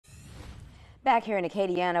Back here in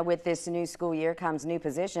Acadiana, with this new school year comes new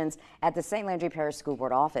positions at the St. Landry Parish School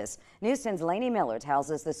Board office. News 10's Laney Miller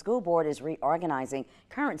tells us the school board is reorganizing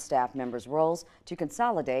current staff members' roles to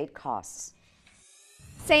consolidate costs.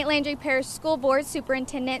 St. Landry Parish School Board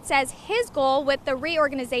Superintendent says his goal with the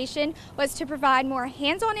reorganization was to provide more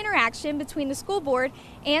hands-on interaction between the school board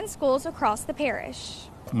and schools across the parish.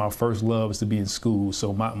 My first love is to be in school,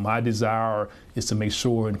 so my desire is to make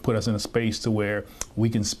sure and put us in a space to where we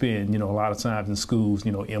can spend, a lot of times in schools,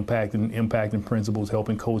 impacting principals,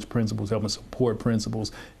 helping coach principals, helping support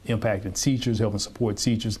principals, impacting teachers, helping support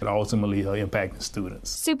teachers, and ultimately impacting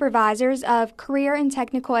students. Supervisors of career and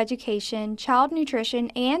technical education, child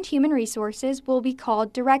nutrition, and human resources will be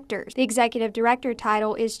called directors. The executive director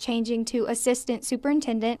title is changing to assistant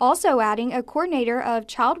superintendent, also adding a coordinator of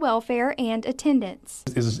child welfare and attendance.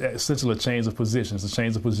 It's essentially a change of positions,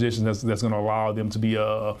 that's going to allow them to be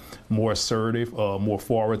more assertive, more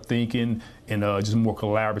forward-thinking, and just more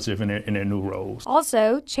collaborative in their new roles.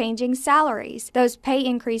 Also, changing salaries. Those pay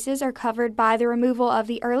increases are covered by the removal of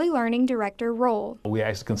the early learning director role. We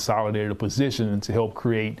actually consolidated a position to help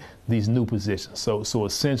create these new positions. So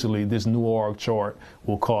essentially, this new org chart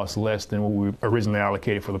will cost less than what we originally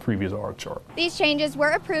allocated for the previous org chart. These changes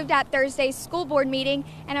were approved at Thursday's school board meeting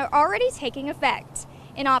and are already taking effect.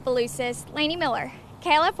 In Opelousas, Laney Miller,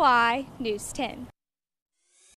 KLFY News 10.